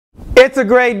It's a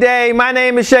great day. My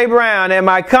name is Shay Brown and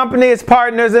my company is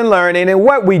Partners in Learning, and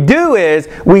what we do is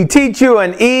we teach you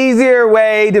an easier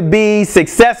way to be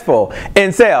successful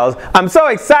in sales. I'm so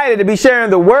excited to be sharing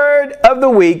the word of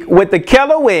the week with the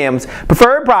Keller Williams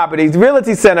Preferred Properties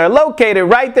Realty Center located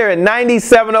right there at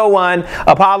 9701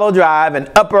 Apollo Drive in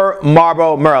Upper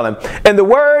Marlboro, Maryland. And the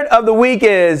word of the week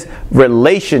is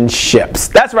relationships.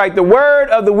 That's right, the word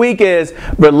of the week is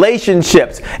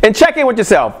relationships. And check in with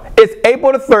yourself. It's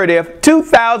April the 30th,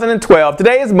 2012.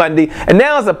 Today is Monday, and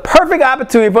now is a perfect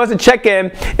opportunity for us to check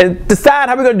in and decide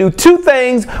how we're going to do two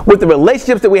things with the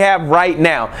relationships that we have right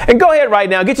now. And go ahead right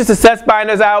now, get your success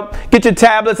binders out, get your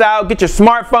tablets out, get your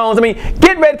smartphones.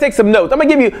 Get ready to take some notes. I'm going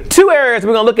to give you two areas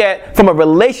we're going to look at from a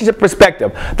relationship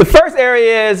perspective. The first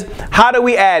area is how do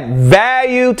we add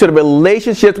value to the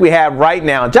relationships we have right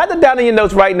now. Jot that down in your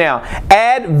notes right now.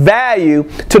 Add value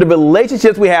to the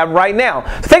relationships we have right now.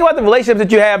 So think about the relationships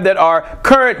that you have that are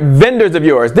current vendors of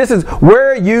yours. This is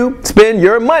where you spend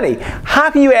your money. How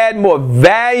can you add more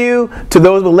value to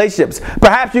those relationships?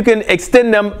 Perhaps you can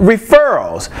extend them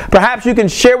referrals. Perhaps you can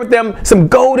share with them some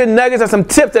golden nuggets or some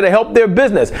tips that help their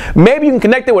business. Maybe you can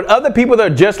connect it with other people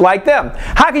that are just like them.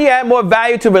 How can you add more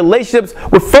value to relationships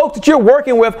with folks that you're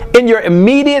working with in your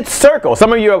immediate circle?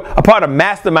 Some of you are a part of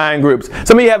mastermind groups.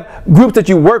 Some of you have groups that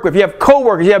you work with. You have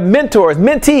coworkers, you have mentors,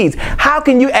 mentees. How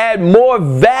can you add more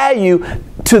value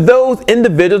to those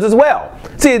individuals as well?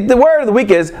 See, the word of the week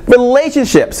is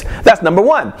relationships. That's number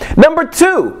one. Number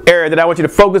two area that I want you to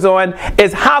focus on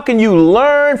is how can you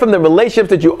learn from the relationships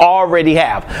that you already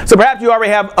have. So perhaps you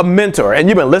already have a mentor and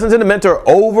you've been listening to the mentor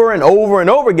over and over and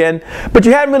over again, but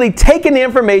you haven't really taken the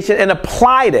information and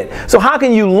applied it. So how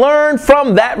can you learn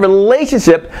from that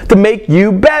relationship to make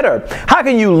you better? How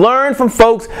can you learn from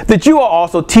folks that you are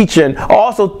also teaching,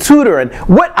 also tutoring?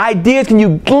 What ideas can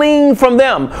you glean from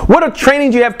them? What are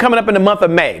trainings you have coming up in the month of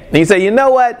May? And you say, you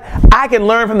know what? I can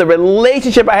learn from the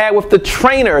relationship I have with the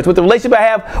trainers, with the relationship I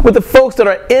have with the folks that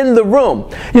are in the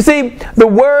room. You see, the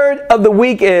word of the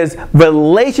week is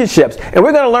relationships, and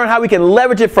we're going to learn how we can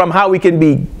leverage it from how we can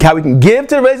give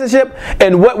to the relationship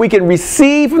and what we can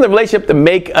receive from the relationship to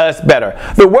make us better.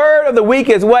 The word of the week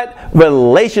is what?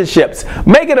 Relationships.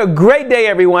 Make it a great day,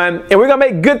 everyone, and we're going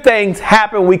to make good things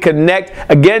happen. We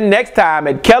connect again next time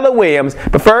at Keller Williams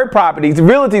Preferred Properties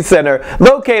Realty Center,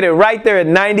 located right there at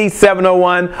 9701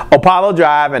 Apollo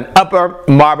Drive in Upper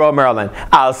Marlboro, Maryland.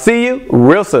 I'll see you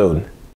real soon.